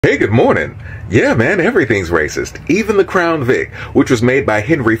Hey, good morning. Yeah, man, everything's racist. Even the Crown Vic, which was made by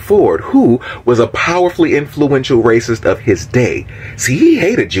Henry Ford, who was a powerfully influential racist of his day. See, he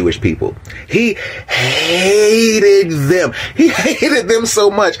hated Jewish people. He hated them. He hated them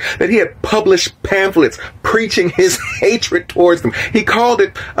so much that he had published pamphlets preaching his hatred towards them. He called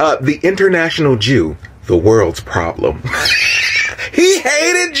it the International Jew, the world's problem. He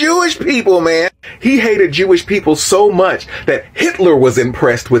hated Jewish people, man. He hated Jewish people so much that Hitler was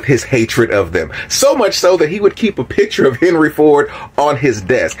impressed with his hatred of them. So much so that he would keep a picture of Henry Ford on his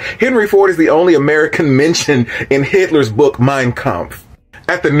desk. Henry Ford is the only American mentioned in Hitler's book, Mein Kampf.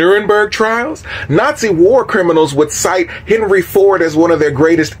 At the Nuremberg trials, Nazi war criminals would cite Henry Ford as one of their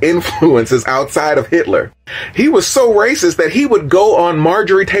greatest influences outside of Hitler. He was so racist that he would go on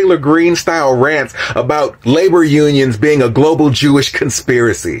Marjorie Taylor Greene style rants about labor unions being a global Jewish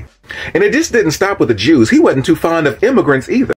conspiracy. And it just didn't stop with the Jews. He wasn't too fond of immigrants either.